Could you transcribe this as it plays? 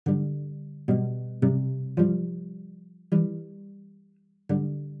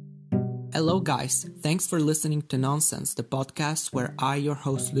Hello guys, thanks for listening to Nonsense, the podcast where I, your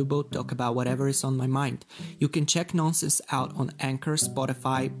host Lubo, talk about whatever is on my mind. You can check Nonsense out on Anchor,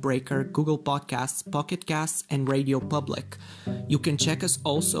 Spotify, Breaker, Google Podcasts, Pocket Casts, and Radio Public. You can check us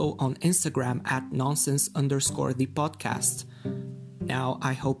also on Instagram at nonsense_the podcast. Now,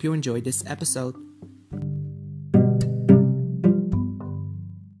 I hope you enjoyed this episode.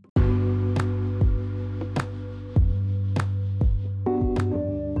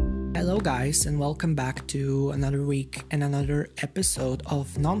 Hello guys, and welcome back to another week and another episode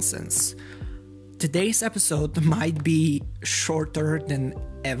of Nonsense. Today's episode might be shorter than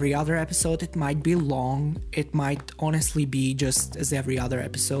every other episode. It might be long. It might honestly be just as every other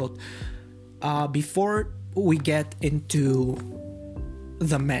episode. Before we get into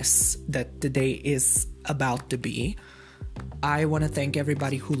the mess that today is about to be, I want to thank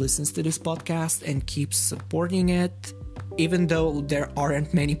everybody who listens to this podcast and keeps supporting it. Even though there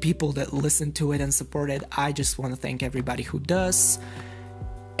aren't many people that listen to it and support it, I just want to thank everybody who does.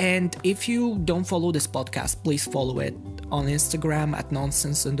 And if you don't follow this podcast, please follow it on Instagram at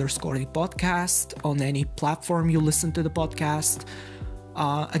nonsense_the podcast, on any platform you listen to the podcast.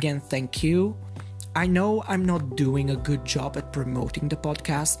 Again, thank you. I know I'm not doing a good job at promoting the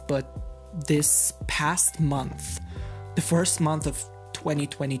podcast, but this past month, the first month of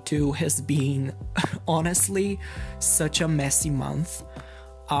 2022 has been honestly such a messy month.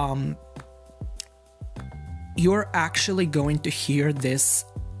 You're actually going to hear this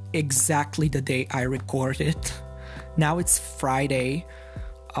exactly the day I record it. Now it's Friday,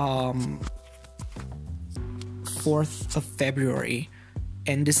 4th of February,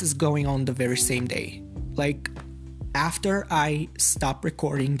 and this is going on the very same day. Like, after I stop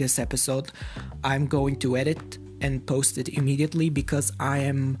recording this episode, I'm going to edit and post it immediately because I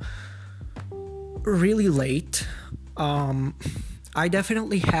am really late. I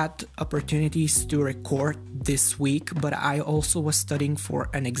definitely had opportunities to record this week, but I also was studying for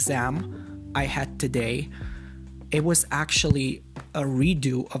an exam I had today. It was actually a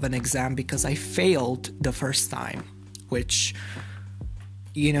redo of an exam because I failed the first time, which,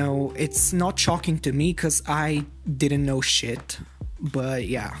 you know, it's not shocking to me because I didn't know shit. But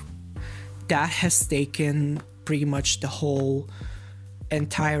yeah, that has taken pretty much the whole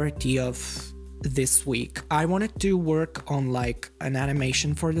entirety of this week. I wanted to work on like an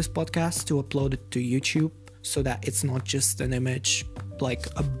animation for this podcast to upload it to YouTube so that it's not just an image, like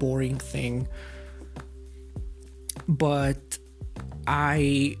a boring thing. But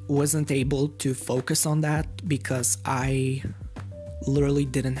I wasn't able to focus on that because I literally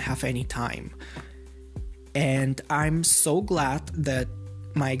didn't have any time. And I'm so glad that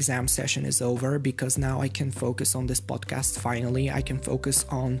my exam session is over because now I can focus on this podcast. Finally, I can focus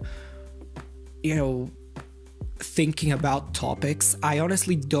on, thinking about topics. I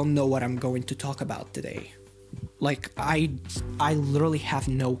honestly don't know what I'm going to talk about today. Like, I literally have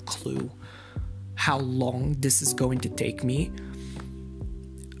no clue how long this is going to take me.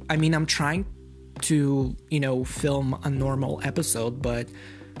 I mean, I'm trying to, film a normal episode, but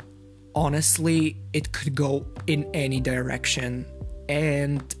honestly, it could go in any direction.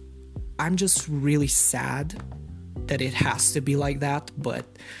 And I'm just really sad that it has to be like that, but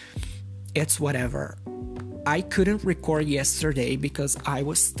it's whatever. I couldn't record yesterday because I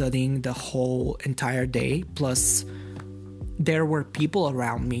was studying the whole entire day, plus there were people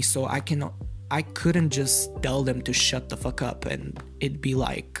around me, so I couldn't just tell them to shut the fuck up and it'd be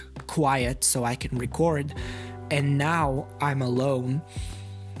like quiet so I can record. And now I'm alone.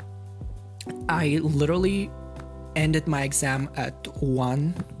 I literally ended my exam at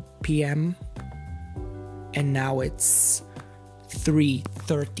 1 p.m. and now it's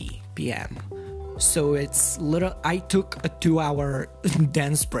 3:30 p.m. So it's I took a 2-hour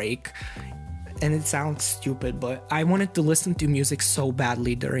dance break, and it sounds stupid, but I wanted to listen to music so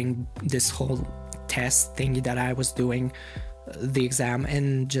badly during this whole test thing that I was doing, the exam,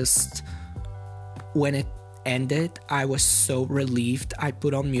 and just when it ended, I was so relieved. I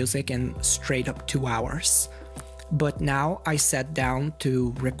put on music and straight up 2 hours. But now I sat down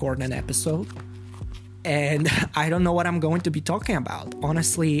to record an episode and I don't know what I'm going to be talking about.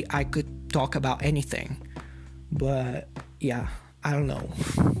 Honestly, I could talk about anything. But yeah, I don't know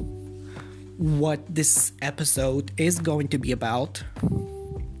what this episode is going to be about.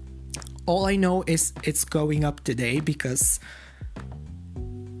 All I know is it's going up today because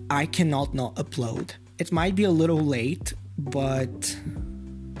I cannot not upload. It might be a little late, but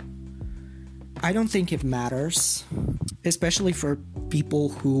I don't think it matters, especially for people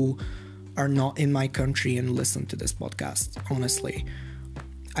who are not in my country and listen to this podcast. Honestly,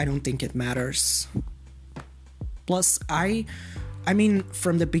 I don't think it matters. Plus, I I mean,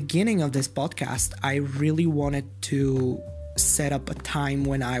 from the beginning of this podcast, I really wanted to set up a time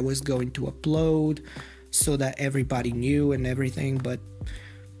when I was going to upload so that everybody knew and everything, but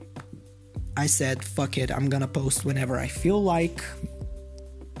I said, fuck it, I'm gonna post whenever I feel like.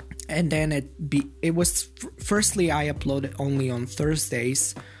 And then firstly, I uploaded only on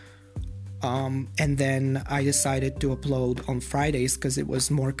Thursdays, and then I decided to upload on Fridays because it was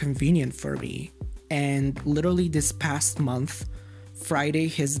more convenient for me. And literally this past month, Friday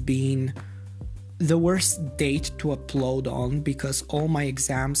has been the worst date to upload on because all my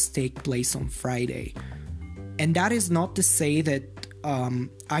exams take place on Friday. And that is not to say that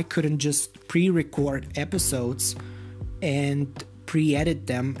I couldn't just pre-record episodes and pre-edit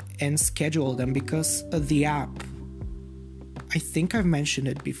them and schedule them, because the app, I think I've mentioned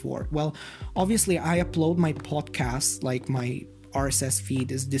it before. Well, obviously I upload my podcast, like my RSS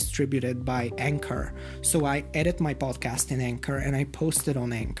feed is distributed by Anchor. So I edit my podcast in Anchor and I post it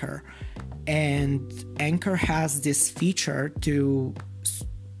on Anchor. And Anchor has this feature to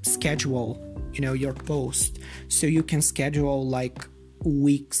schedule, your post. So you can schedule like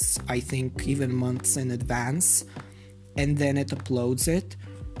weeks, I think even months in advance, and then it uploads it.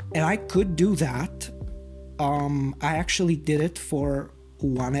 And I could do that. I actually did it for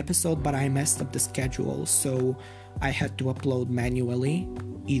one episode, but I messed up the schedule, so I had to upload manually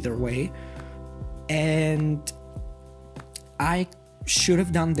either way. And I should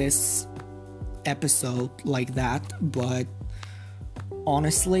have done this episode like that, but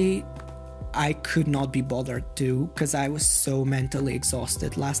honestly, I could not be bothered to, because I was so mentally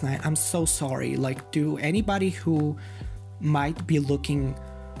exhausted last night. I'm so sorry. Like, to anybody who might be looking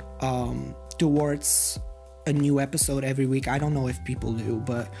towards a new episode every week, I don't know if people do,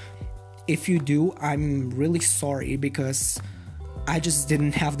 but if you do, I'm really sorry, because I just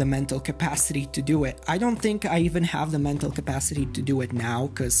didn't have the mental capacity to do it. I don't think I even have the mental capacity to do it now,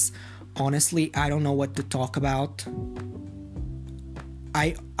 because honestly, I don't know what to talk about.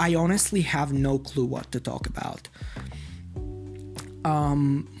 I honestly have no clue what to talk about.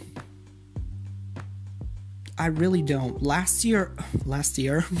 I really don't. Last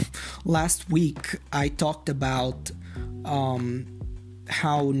week, I talked about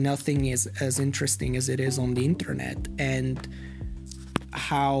how nothing is as interesting as it is on the internet, and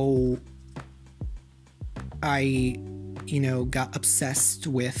how I, got obsessed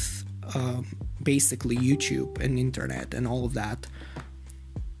with basically YouTube and internet and all of that.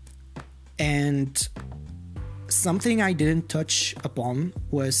 And something I didn't touch upon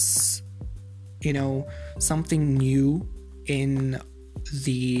was, something new in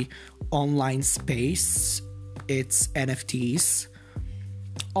the online space. It's NFTs.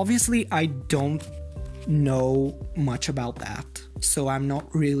 Obviously, I don't know much about that, so I'm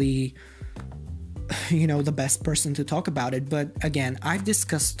not really, the best person to talk about it. But again, I've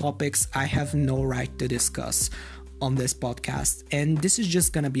discussed topics I have no right to discuss on this podcast, and this is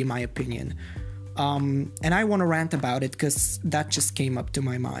just gonna be my opinion. And I want to rant about it because that just came up to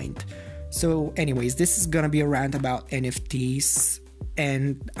my mind. So anyways, this is gonna be a rant about NFTs,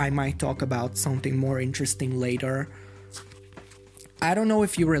 and I might talk about something more interesting later. I don't know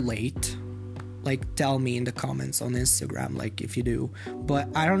if you relate. Like, tell me in the comments on Instagram, like, if you do. But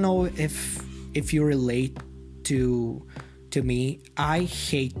I don't know if you relate to me. I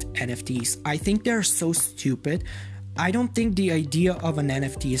hate NFTs. I think they're so stupid. I don't think the idea of an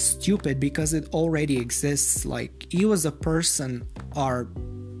NFT is stupid because it already exists. Like, you as a person are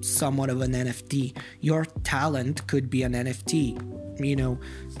somewhat of an NFT. Your talent could be an NFT.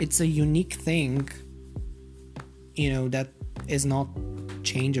 It's a unique thing, that is not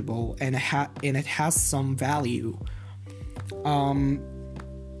changeable, and it has some value.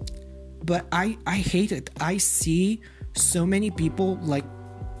 But I hate it. I see so many people like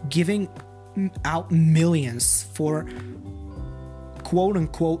giving out millions for quote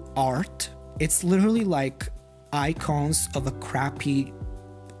unquote art. It's literally like icons of a crappy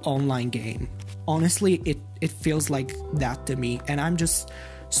online game. Honestly, it feels like that to me, and I'm just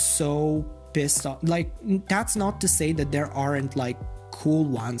so pissed off. Like, that's not to say that there aren't like cool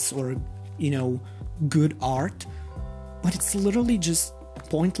ones or good art, but it's literally just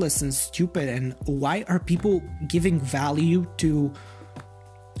pointless and stupid. And why are people giving value to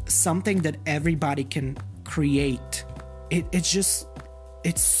something that everybody can create? It's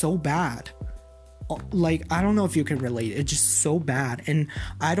so bad. Like, I don't know if you can relate. It's just so bad, and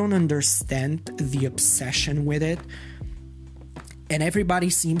I don't understand the obsession with it. And everybody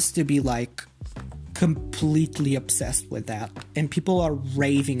seems to be like completely obsessed with that, and people are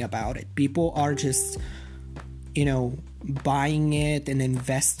raving about it. People are just buying it and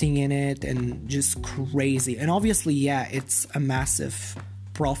investing in it and just crazy. And obviously, yeah, it's a massive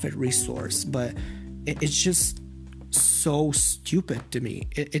profit resource, but it's just so stupid to me.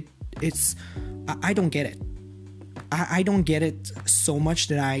 I don't get it. I don't get it so much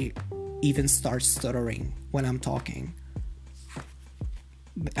that I even start stuttering when I'm talking.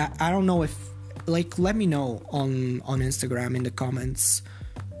 I don't know if, like, let me know on Instagram in the comments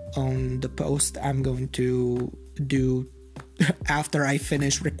on the post I'm going to do after I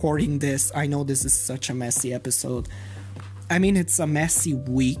finish recording this. I know this is such a messy episode. I mean, it's a messy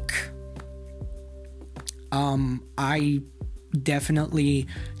week. I definitely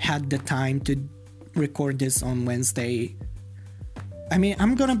had the time to record this on Wednesday. I mean,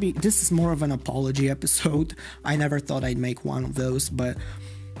 this is more of an apology episode. I never thought I'd make one of those, but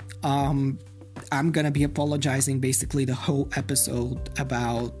I'm gonna be apologizing basically the whole episode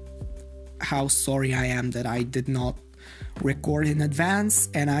about how sorry I am that I did not record in advance,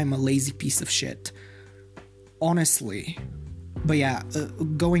 and I'm a lazy piece of shit, honestly. But yeah,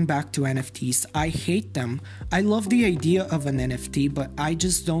 going back to NFTs, I hate them. I love the idea of an NFT, but I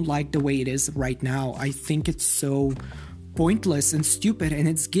just don't like the way it is right now. I think it's so pointless and stupid, and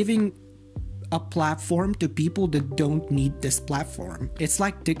it's giving a platform to people that don't need this platform. It's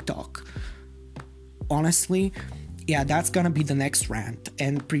like TikTok. Honestly, yeah, that's gonna be the next rant,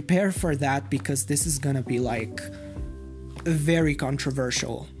 and prepare for that because this is gonna be like very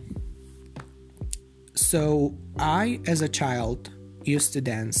controversial. So I, as a child, used to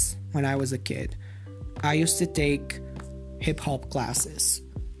dance when I was a kid. I used to take hip-hop classes.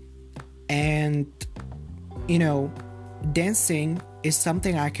 And, you know, dancing is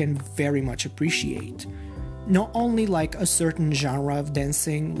something I can very much appreciate. Not only like a certain genre of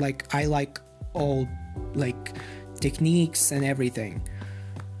dancing, like I like all like techniques and everything.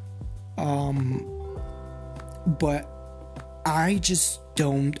 But I just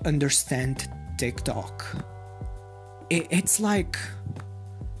don't understand TikTok. It's like,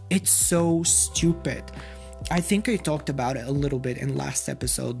 it's so stupid. I think I talked about it a little bit in last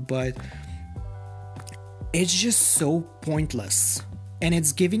episode, but it's just so pointless. And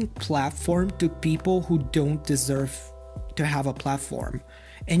it's giving platform to people who don't deserve to have a platform.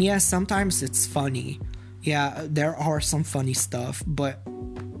 And yeah, sometimes it's funny. Yeah, there are some funny stuff, but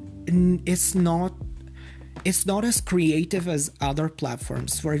it's not as creative as other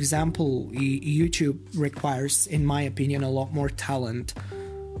platforms. For example, YouTube requires, in my opinion, a lot more talent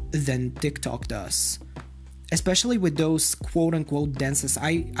than TikTok does. Especially with those quote-unquote dances.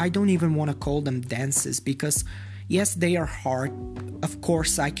 I don't even want to call them dances because, yes, they are hard. Of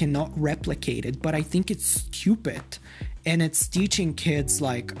course, I cannot replicate it, but I think it's stupid. And it's teaching kids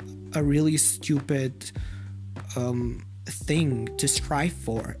like a really stupid thing to strive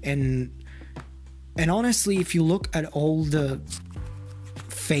for. And honestly, if you look at all the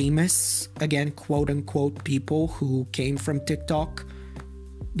famous, again, quote-unquote people who came from TikTok,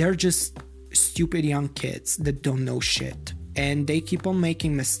 they're just stupid young kids that don't know shit. And they keep on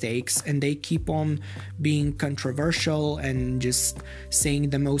making mistakes, and they keep on being controversial and just saying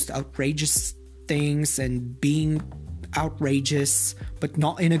the most outrageous things and being outrageous, but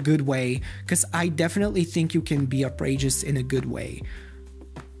not in a good way. Because I definitely think you can be outrageous in a good way.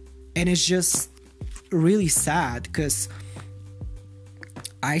 And it's just really sad because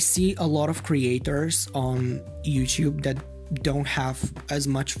I see a lot of creators on YouTube that don't have as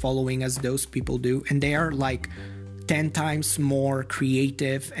much following as those people do, and they are like 10 times more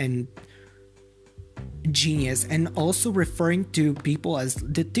creative and genius. And also referring to people as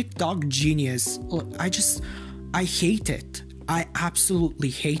the TikTok genius, I hate it. I absolutely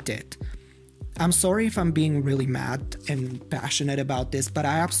hate it. I'm sorry if I'm being really mad and passionate about this, but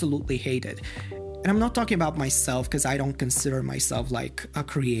I absolutely hate it. And I'm not talking about myself because I don't consider myself like a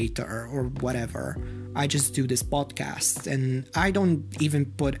creator or whatever. I just do this podcast and I don't even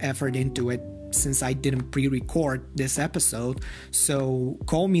put effort into it since I didn't pre-record this episode. So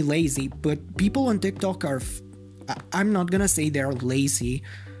call me lazy, but people on TikTok are, I'm not gonna say they're lazy.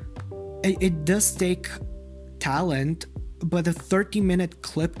 It does take talent, but a 30-minute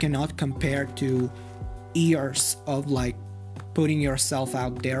clip cannot compare to years of like putting yourself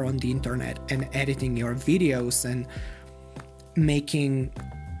out there on the internet and editing your videos and making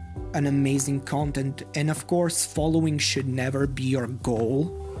an amazing content. And of course, following should never be your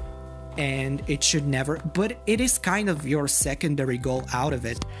goal, and it should never, but it is kind of your secondary goal out of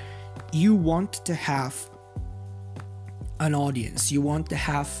it. You want to have an audience, you want to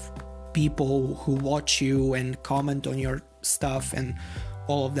have people who watch you and comment on your stuff and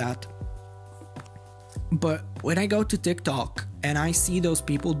all of that. But when I go to TikTok and I see those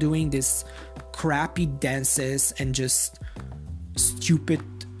people doing this crappy dances and just stupid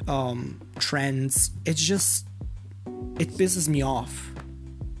trends. It pisses me off,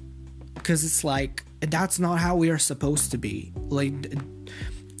 because it's like, that's not how we are supposed to be. Like,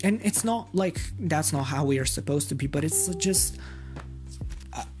 and it's not like that's not how we are supposed to be, but it's just,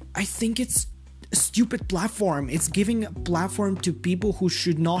 I think it's a stupid platform. It's giving a platform to people who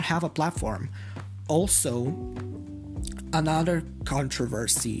should not have a platform. Also, another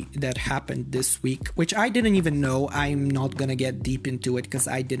controversy that happened this week, which I didn't even know, I'm not gonna get deep into it because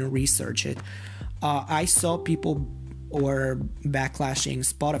I didn't research it. I saw people were backlashing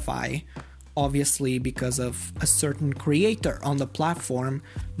Spotify, obviously because of a certain creator on the platform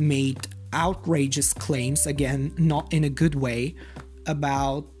made outrageous claims, again, not in a good way,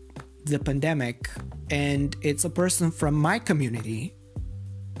 about the pandemic. And it's a person from my community,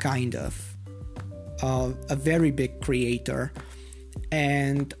 kind of. A very big creator.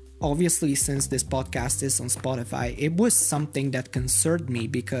 And obviously, since this podcast is on Spotify, it was something that concerned me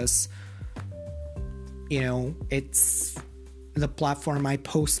because, you know, it's the platform I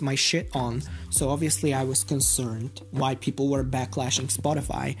post my shit on. So obviously I was concerned why people were backlashing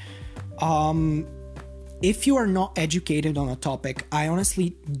Spotify. If you are not educated on a topic, I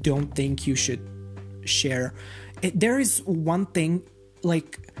honestly don't think you should share it. There is one thing,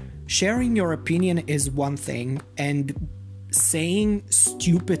 like, sharing your opinion is one thing, and saying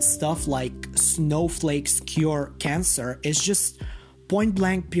stupid stuff like snowflakes cure cancer is just point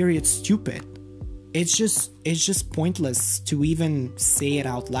blank period stupid. It's just pointless to even say it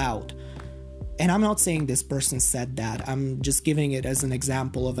out loud. And I'm not saying this person said that. I'm just giving it as an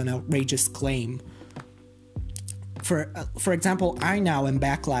example of an outrageous claim. For example, I now am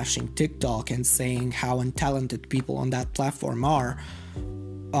backlashing TikTok and saying how untalented people on that platform are.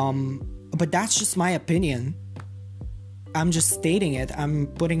 But that's just my opinion. I'm just stating it. I'm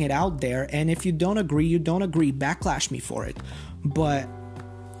putting it out there. And if you don't agree, you don't agree. Backlash me for it. But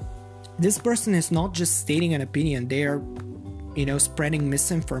this person is not just stating an opinion. They're, you know, spreading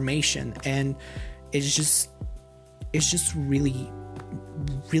misinformation. And it's just really,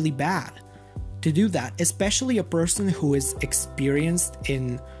 really bad to do that. Especially a person who is experienced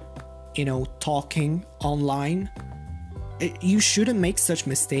in, you know, talking online. You shouldn't make such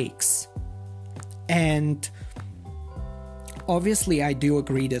mistakes. And obviously I do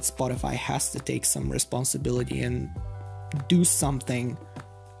agree that Spotify has to take some responsibility and do something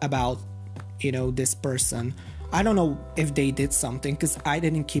about, you know, this person. I don't know if they did something because I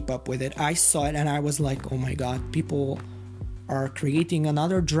didn't keep up with it. I saw it and I was like, oh my god, people are creating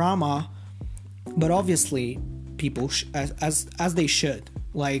another drama. But obviously people as they should.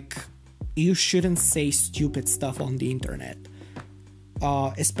 Like, you shouldn't say stupid stuff on the internet.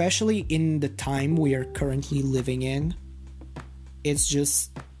 Especially in the time we are currently living in. It's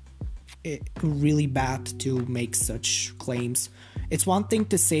just really bad to make such claims. It's one thing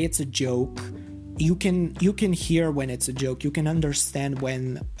to say it's a joke. You can hear when it's a joke. You can understand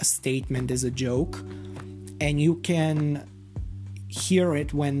when a statement is a joke. And you can hear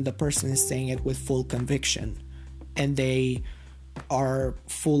it when the person is saying it with full conviction. And they are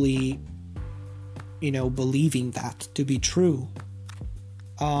fully, you know, believing that to be true.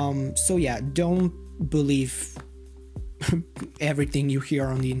 So yeah, don't believe everything you hear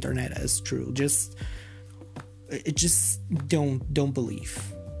on the internet as true. Just don't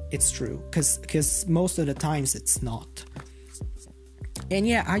believe it's true, because most of the times it's not. And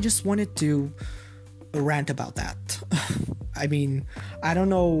yeah, I just wanted to rant about that. I mean, I don't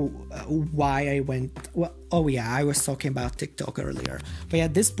know why I went. Well, oh yeah, I was talking about TikTok earlier. But yeah,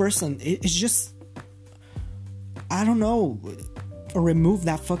 this person, it's just, I don't know, remove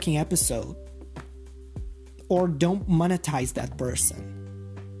that fucking episode. Or don't monetize that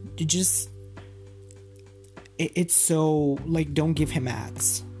person. You just, it's so, like, don't give him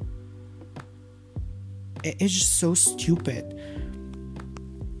ads. It's just so stupid.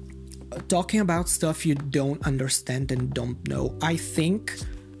 Talking about stuff you don't understand and don't know. I think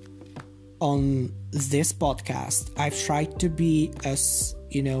on this podcast, I've tried to be as,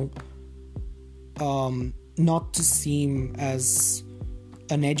 you know, not to seem as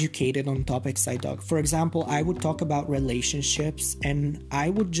uneducated on topics I talk. For example, I would talk about relationships and I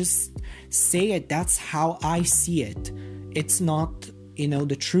would just say it. That's how I see it. It's not, you know,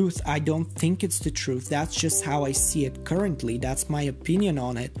 the truth. I don't think it's the truth. That's just how I see it currently. That's my opinion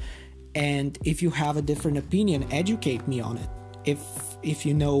on it. And if you have a different opinion, educate me on it. If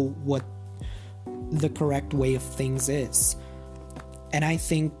you know what the correct way of things is. And I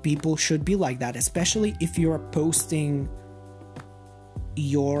think people should be like that, especially if you're posting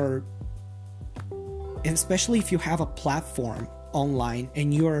especially if you have a platform online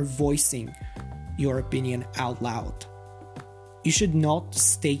and you're voicing your opinion out loud. You should not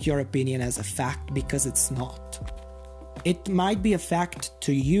state your opinion as a fact because it's not. It might be a fact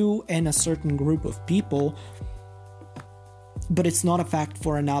to you and a certain group of people, but it's not a fact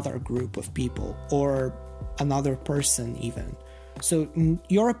for another group of people or another person even. So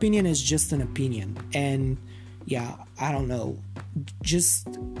your opinion is just an opinion. And yeah, I don't know. Just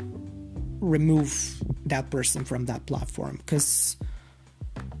remove that person from that platform, because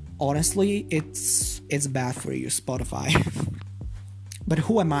honestly, it's bad for you, Spotify. But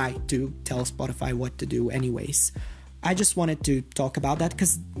who am I to tell Spotify what to do anyways? I just wanted to talk about that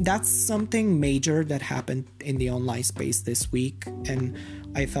because that's something major that happened in the online space this week, and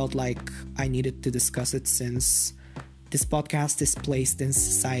I felt like I needed to discuss it since this podcast is placed in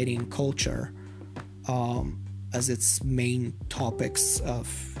society and culture as its main topics of,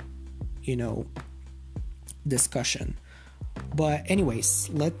 discussion. But anyways,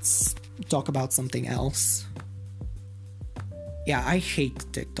 let's talk about something else. Yeah, I hate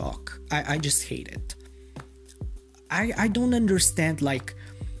TikTok. I just hate it. I don't understand, like,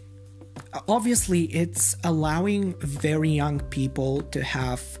 obviously it's allowing very young people to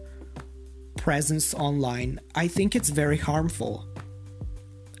have presence online. I think it's very harmful.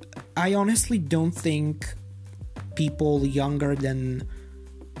 I honestly don't think people younger than,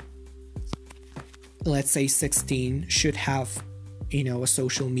 let's say 16 should have, a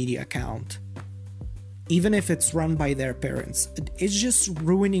social media account. Even if it's run by their parents. It's just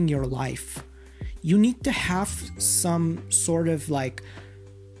ruining your life. You need to have some sort of like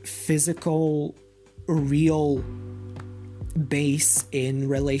physical, real base in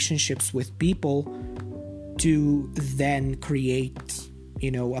relationships with people to then create,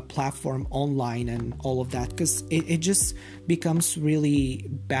 a platform online and all of that, because it just becomes really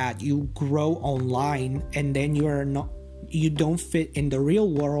bad. You grow online and then you don't fit in the real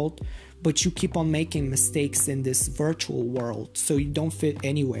world, but you keep on making mistakes in this virtual world, so you don't fit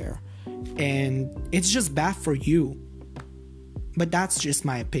anywhere. And it's just bad for you. But that's just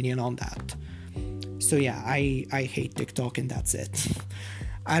my opinion on that. So yeah, I hate TikTok and that's it.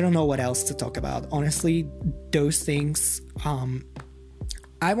 I don't know what else to talk about. Honestly, those things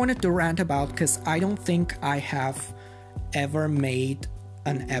I wanted to rant about because I don't think I have ever made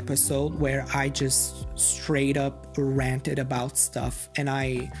an episode where I just straight up ranted about stuff and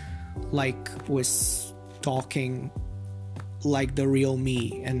I was talking like the real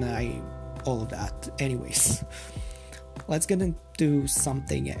me and all of that. Anyways, let's get into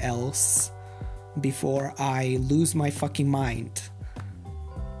something else before I lose my fucking mind.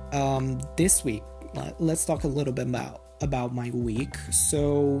 This week, let's talk a little bit about my week.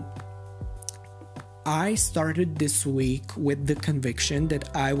 So I started this week with the conviction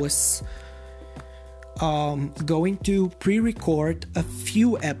that I was going to pre-record a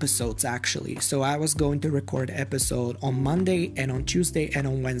few episodes actually. So I was going to record episode on Monday and on Tuesday and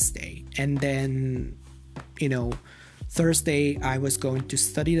on Wednesday. And then, Thursday I was going to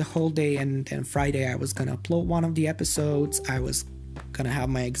study the whole day, and then Friday I was going to upload one of the episodes. I was going to have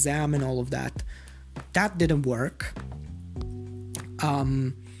my exam and all of that. That didn't work.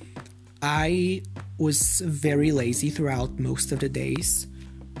 I was very lazy throughout most of the days.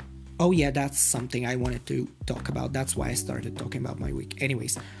 Oh yeah, that's something I wanted to talk about. That's why I started talking about my week.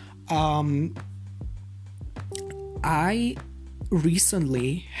 Anyways, I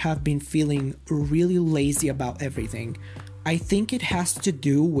recently have been feeling really lazy about everything. I think it has to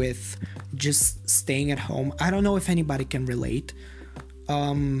do with just staying at home. I don't know if anybody can relate.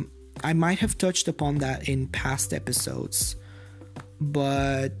 I might have touched upon that in past episodes,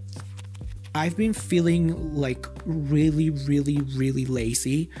 but I've been feeling like really, really, really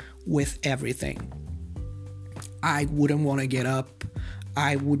lazy with everything. I wouldn't want to get up.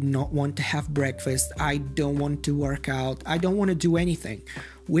 I would not want to have breakfast. I don't want to work out. I don't want to do anything,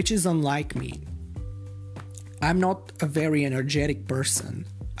 which is unlike me. I'm not a very energetic person.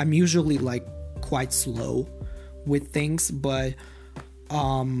 I'm usually quite slow with things, but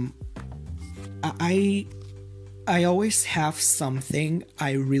I always have something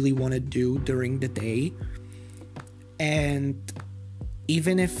I really want to do during the day. And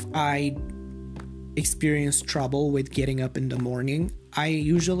even if I experience trouble with getting up in the morning, I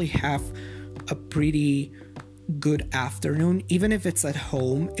usually have a pretty good afternoon. Even if it's at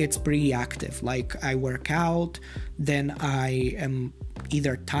home, it's pretty active. I work out, then I am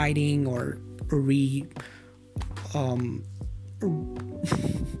either tidying or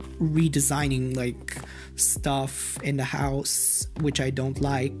redesigning stuff in the house which I don't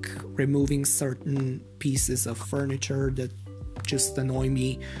like, removing certain pieces of furniture that just annoy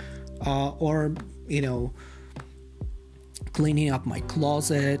me, or cleaning up my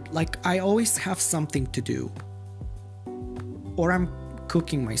closet. Like, I always have something to do. Or I'm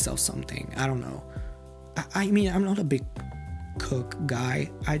cooking myself something. I don't know. I mean, I'm not a big cook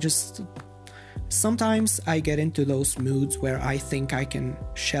guy. Sometimes I get into those moods where I think I can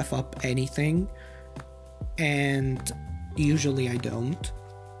chef up anything, and usually I don't.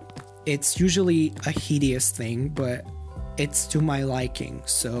 It's usually a hideous thing, but it's to my liking,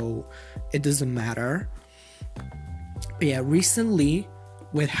 so it doesn't matter. But yeah, recently,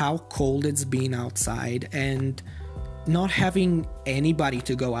 with how cold it's been outside and not having anybody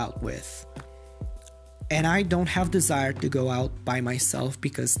to go out with, and I don't have desire to go out by myself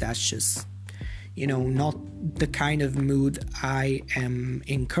because that's just, not the kind of mood I am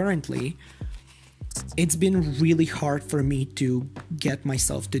in currently. It's been really hard for me to get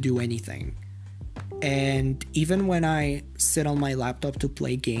myself to do anything. And even when I sit on my laptop to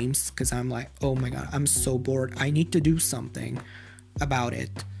play games, because I'm like, oh my god, I'm so bored, I need to do something about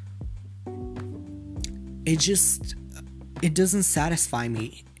it. It doesn't satisfy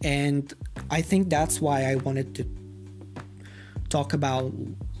me. And I think that's why I wanted to talk about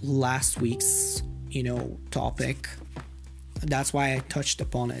last week's, topic. That's why I touched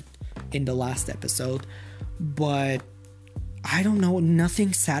upon it in the last episode. But I don't know,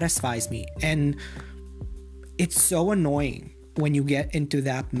 nothing satisfies me. And it's so annoying when you get into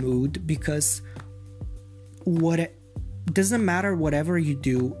that mood, because doesn't matter whatever you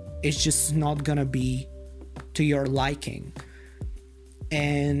do, it's just not gonna be to your liking.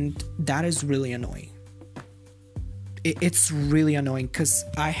 And that is really annoying. It's really annoying because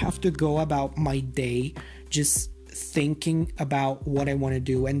I have to go about my day just thinking about what I want to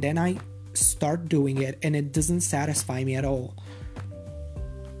do, and then I start doing it and it doesn't satisfy me at all.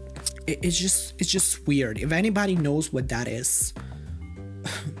 It's just weird. If anybody knows what that is,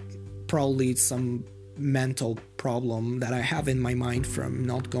 probably it's some mental problem that I have in my mind from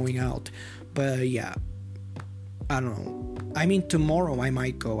not going out. But yeah, I don't know. I mean, tomorrow I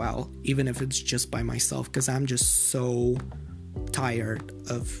might go out, even if it's just by myself, because I'm just so tired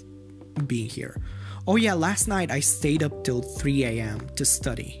of being here. Oh yeah, last night I stayed up till 3 a.m. to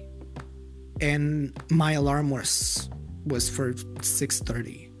study, and my alarm was for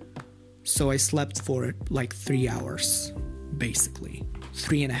 6:30, so I slept for like 3 hours, basically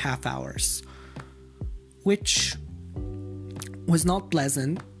 3.5 hours, which was not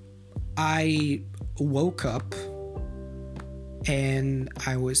pleasant. I woke up and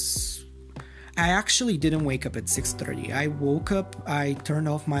I actually didn't wake up at 6:30. I woke up, I turned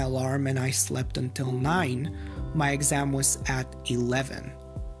off my alarm, and I slept until 9. My exam was at 11.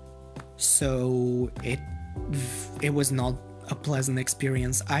 So it was not a pleasant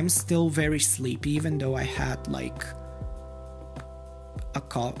experience. I'm still very sleepy, even though I had like a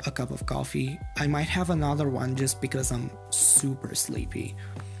cup of coffee. I might have another one just because I'm super sleepy.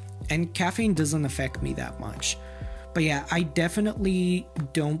 And caffeine doesn't affect me that much. But yeah, I definitely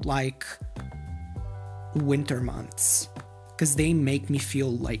don't like winter months because they make me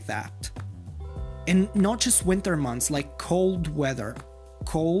feel like that. And not just winter months, like cold weather,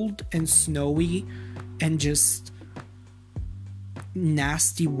 cold and snowy and just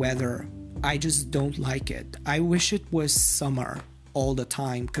nasty weather. I just don't like it. I wish it was summer all the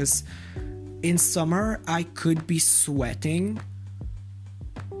time, because in summer I could be sweating,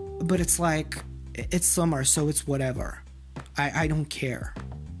 but it's like, it's summer, so it's whatever. I don't care.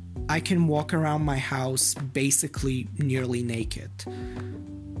 I can walk around my house basically nearly naked.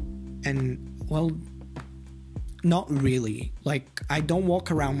 And, well, not really. Like, I don't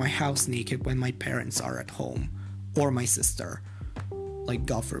walk around my house naked when my parents are at home, or my sister. Like,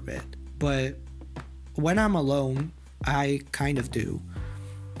 God forbid. But when I'm alone, I kind of do.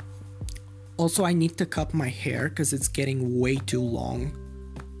 Also, I need to cut my hair because it's getting way too long.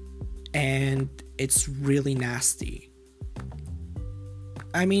 And it's really nasty.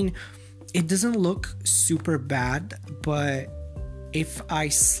 I mean, it doesn't look super bad, but if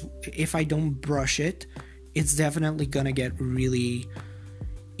I don't brush it, it's definitely gonna get really,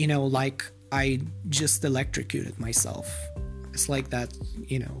 like I just electrocuted myself. It's like that,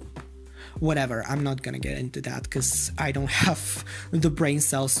 whatever. I'm not gonna get into that because I don't have the brain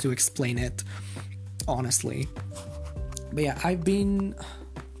cells to explain it, honestly. But yeah, I've been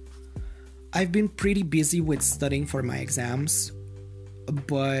pretty busy with studying for my exams,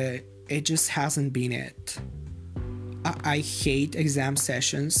 but it just hasn't been it. I hate exam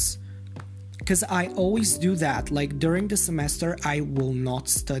sessions because I always do that. Like, during the semester, I will not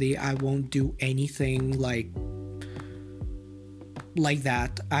study. I won't do anything like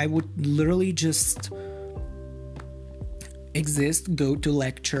that. I would literally just exist, go to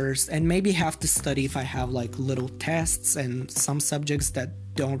lectures, and maybe have to study if I have like little tests and some subjects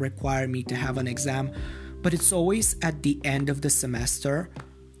that don't require me to have an exam. But it's always at the end of the semester.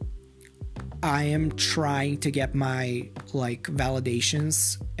 I am trying to get my like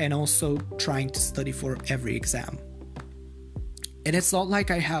validations and also trying to study for every exam. And it's not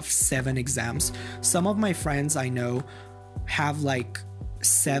like I have 7 exams. Some of my friends I know have like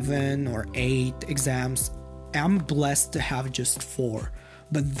 7 or 8 exams. I'm blessed to have just 4.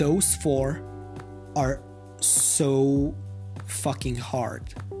 But those 4 are so fucking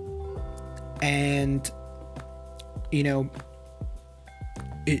hard. And, you know,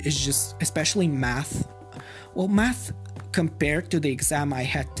 it's just, especially math. Well, math compared to the exam I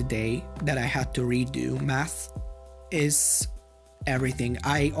had today that I had to redo, math is everything.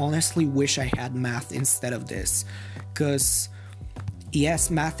 I honestly wish I had math instead of this, because yes,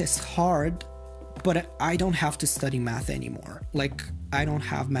 math is hard, but I don't have to study math anymore. Like, I don't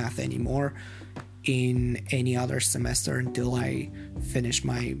have math anymore in any other semester until I finish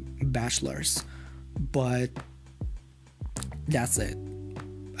my bachelor's. But that's it.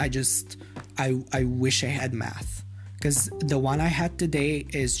 I wish I had math, because the one I had today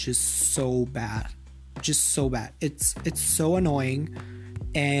is just so bad. Just so bad. It's so annoying.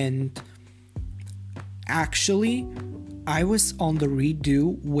 And actually, I was on the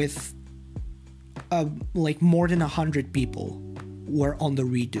redo with like more than 100 people were on the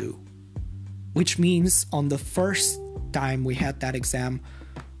redo, which means on the first time we had that exam,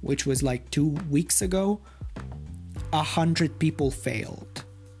 which was like 2 weeks ago, 100 people failed.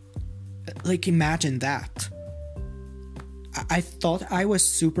 Like, imagine that. I thought I was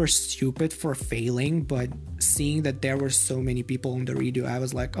super stupid for failing, but seeing that there were so many people on the redo, I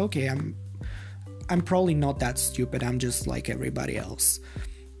was like, okay, I'm probably not that stupid. I'm just like everybody else.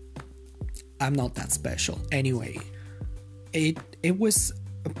 I'm not that special. Anyway, it was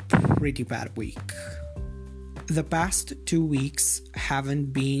a pretty bad week. The past 2 weeks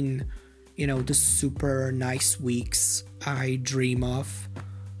haven't been, you know, the super nice weeks I dream of.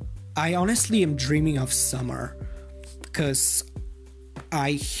 I honestly am dreaming of summer, because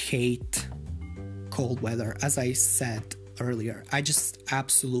I hate cold weather, as I said earlier. I just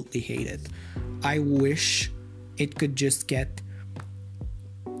absolutely hate it. I wish it could just get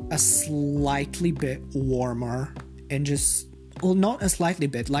a slightly bit warmer, and just, well, not a slightly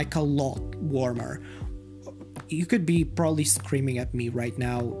bit, like a lot warmer. You could be probably screaming at me right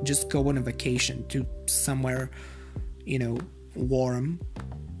now, just go on a vacation to somewhere, you know, warm.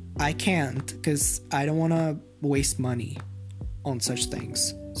 I can't, because I don't want to waste money on such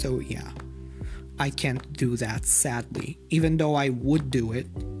things. So yeah, I can't do that, sadly, even though I would do it.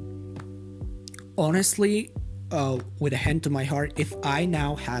 Honestly, with a hand to my heart, if I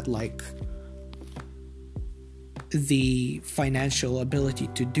now had like the financial ability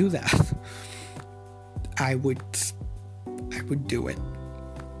to do that, I would do it.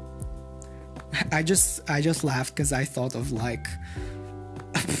 I just laughed because I thought of like,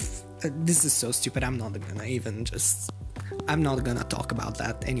 this is so stupid. I'm not gonna talk about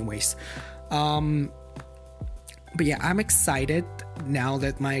that anyways. But yeah, I'm excited now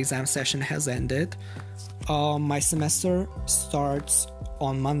that my exam session has ended. My semester starts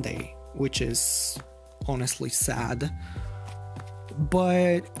on Monday, which is honestly sad,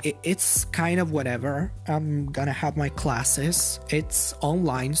 but it's kind of whatever. I'm gonna have my classes. It's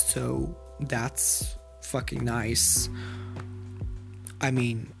online, so that's fucking nice. I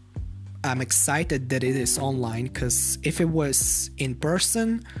mean, I'm excited that it is online, because if it was in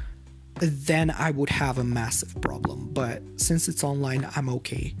person, then I would have a massive problem. But since it's online, I'm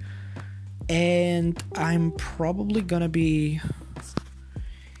okay. And I'm probably gonna be...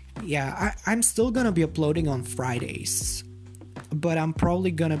 Yeah, I'm still gonna be uploading on Fridays. But I'm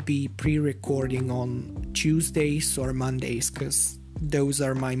probably gonna be pre-recording on Tuesdays or Mondays, because those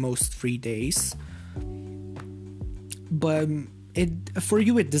are my most free days. But for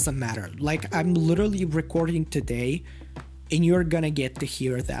you, it doesn't matter. Like, I'm literally recording today, and you're gonna get to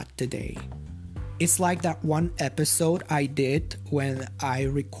hear that today. It's like that one episode I did when I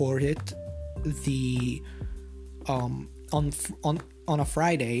recorded the on a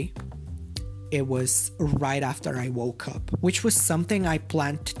Friday. It was right after I woke up, which was something I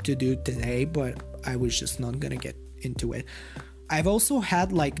planned to do today, but I was just not gonna get into it. I've also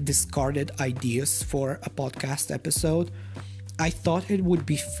had like discarded ideas for a podcast episode. I thought it would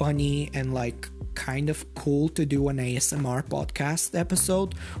be funny and like kind of cool to do an ASMR podcast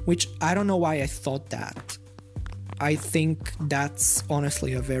episode, which I don't know why I thought that. I think that's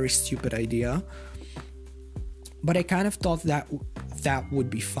honestly a very stupid idea, but I kind of thought that would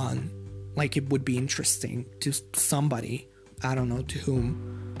be fun. Like, it would be interesting to somebody I don't know to whom.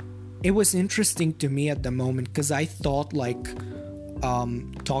 It was interesting to me at the moment because I thought like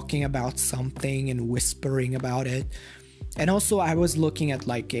talking about something and whispering about it. And also I was looking at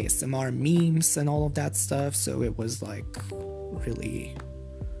like ASMR memes and all of that stuff, so it was like really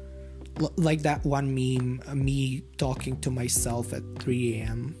like that one meme, me talking to myself at 3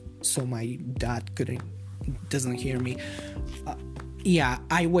 a.m. so my dad doesn't hear me. Yeah,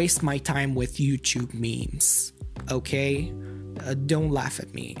 I waste my time with YouTube memes, okay? Don't laugh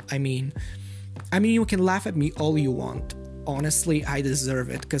at me. I mean, you can laugh at me all you want. Honestly, I deserve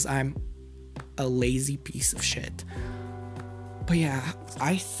it because I'm a lazy piece of shit. But yeah,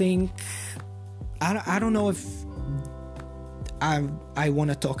 I think I don't know if I want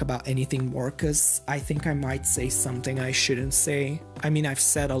to talk about anything more, because I think I might say something I shouldn't say. I mean, I've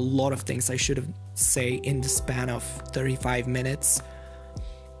said a lot of things I should have say in the span of 35 minutes.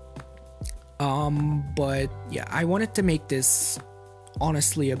 But yeah, I wanted to make this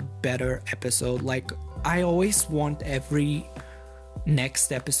honestly a better episode. Like, I always want every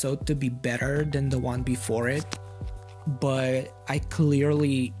next episode to be better than the one before it, but I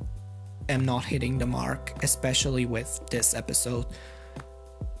clearly am not hitting the mark, especially with this episode.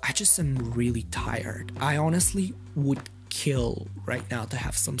 I just am really tired. I honestly would kill right now to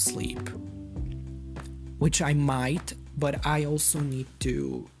have some sleep, which I might, but I also need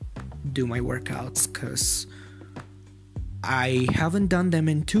to do my workouts because I haven't done them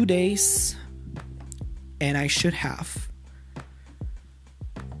in 2 days, and I should have.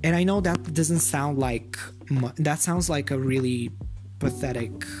 And I know that doesn't sound like that sounds like a really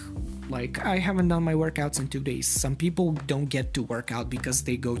pathetic, like, I haven't done my workouts in 2 days. Some people don't get to work out because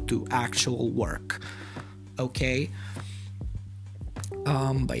they go to actual work, okay?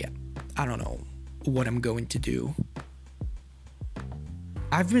 But yeah, I don't know what I'm going to do.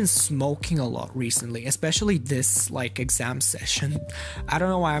 I've been smoking a lot recently, especially this like exam session. I don't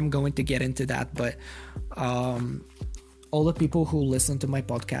know why I'm going to get into that, but all the people who listen to my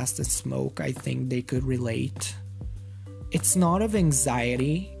podcast and smoke, I think they could relate. It's not of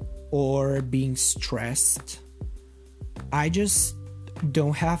anxiety or being stressed. I just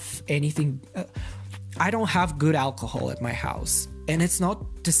don't have anything. I don't have good alcohol at my house. And it's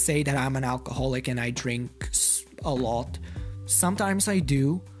not to say that I'm an alcoholic and I drink a lot. Sometimes I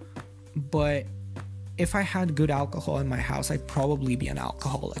do, but if I had good alcohol in my house, I'd probably be an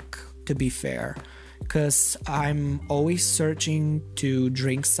alcoholic, to be fair, because I'm always searching to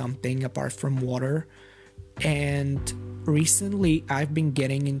drink something apart from water. And recently I've been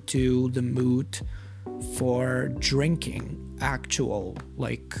getting into the mood for drinking actual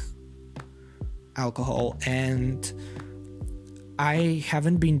like alcohol, and I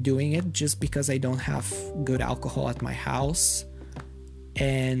haven't been doing it just because I don't have good alcohol at my house,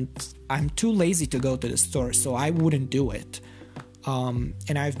 and I'm too lazy to go to the store, so I wouldn't do it. And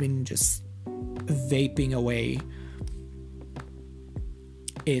I've been just vaping away.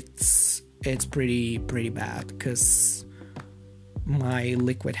 It's pretty bad because my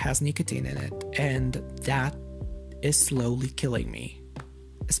liquid has nicotine in it, and that is slowly killing me,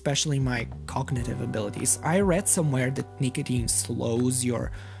 especially my cognitive abilities. I read somewhere that nicotine slows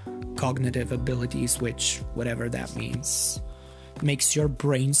your cognitive abilities, which, whatever that means, makes your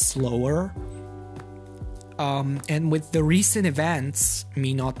brain slower. And with the recent events,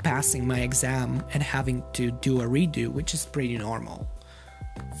 me not passing my exam and having to do a redo, which is pretty normal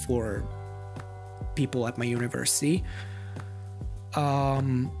for people at my university,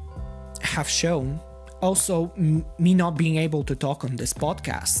 have shown. Also, me not being able to talk on this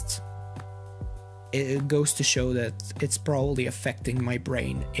podcast, it goes to show that it's probably affecting my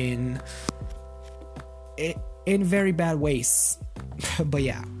brain in very bad ways. But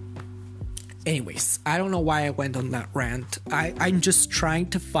yeah. Anyways, I don't know why I went on that rant. I'm just trying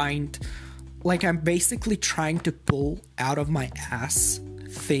to find, like, I'm basically trying to pull out of my ass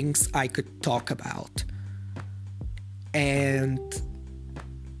things I could talk about. And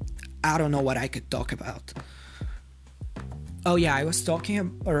I don't know what I could talk about. Oh yeah, I was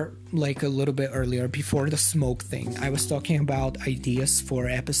talking, or like a little bit earlier before the smoke thing, I was talking about ideas for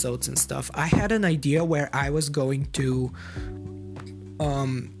episodes and stuff. I had an idea where I was going to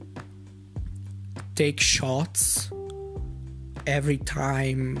take shots every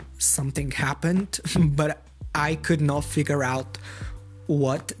time something happened, but I could not figure out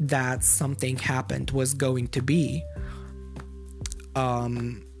what that something happened was going to be.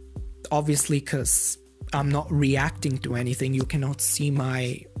 Obviously, because I'm not reacting to anything, you cannot see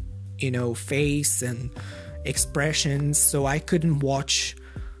my, face and expressions, so I couldn't watch,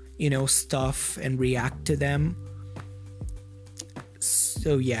 stuff and react to them.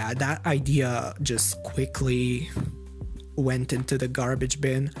 So yeah, that idea just quickly went into the garbage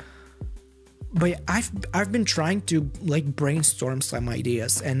bin. But I've been trying to like brainstorm some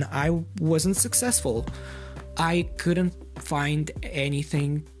ideas, and I wasn't successful. I couldn't find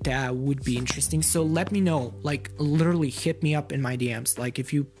anything that would be interesting. So let me know, like literally hit me up in my DMs. Like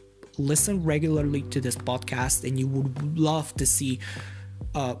if you listen regularly to this podcast and you would love to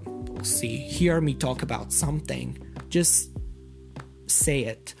hear me talk about something, just say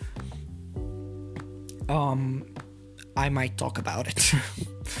it. I might talk about it.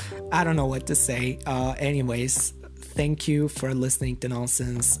 I don't know what to say. Anyways, thank you for listening to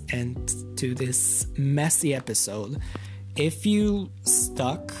Nonsense and to this messy episode. If you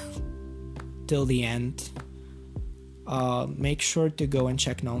stuck till the end, make sure to go and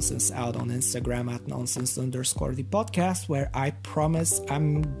check Nonsense out on Instagram at nonsense_the podcast, where I promise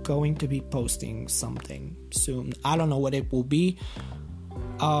I'm going to be posting something soon. I don't know what it will be.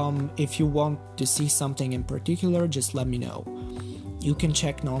 If you want to see something in particular, just let me know. You can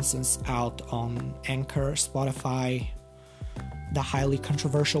check Nonsense out on Anchor, Spotify, the highly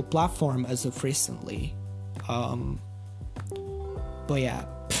controversial platform as of recently. But yeah,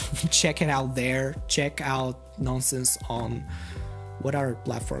 check it out there. Check out Nonsense on what other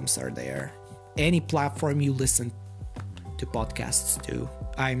platforms are there. Any platform you listen to podcasts to,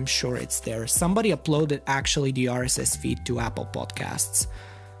 I'm sure it's there. Somebody uploaded actually the RSS feed to Apple Podcasts.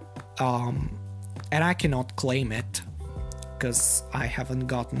 And I cannot claim it because I haven't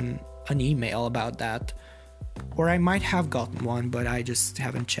gotten an email about that. Or I might have gotten one, but I just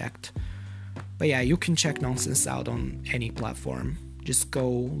haven't checked. But yeah, you can check Nonsense out on any platform. Just go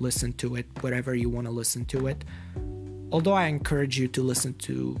listen to it wherever you want to listen to it. Although I encourage you to listen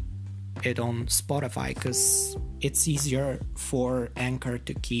to it on Spotify because it's easier for Anchor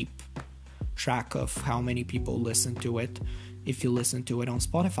to keep track of how many people listen to it if you listen to it on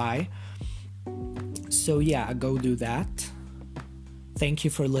Spotify. So yeah, go do that. Thank you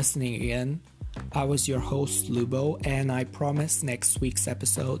for listening again. I was your host, Lubo, and I promise next week's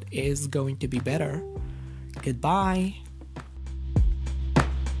episode is going to be better. Goodbye.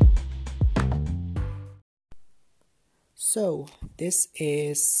 So, this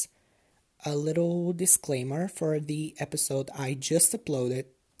is a little disclaimer for the episode I just uploaded,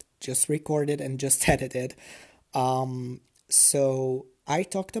 just recorded, and just edited. So, I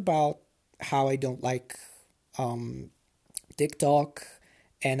talked about how I don't like TikTok,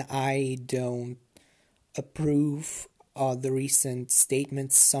 and I don't approve the recent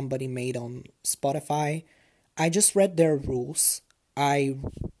statements somebody made on Spotify. I just read their rules. I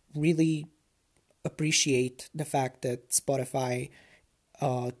really appreciate the fact that Spotify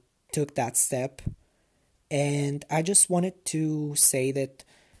took that step, and I just wanted to say that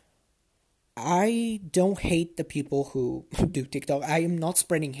I don't hate the people who do TikTok. I am not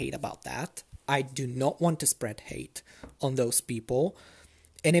spreading hate about that. I do not want to spread hate on those people.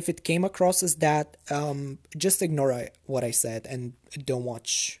 And if it came across as that, just ignore what I said and don't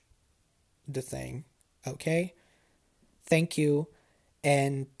watch the thing. Okay? Thank you.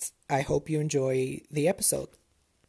 And I hope you enjoy the episode.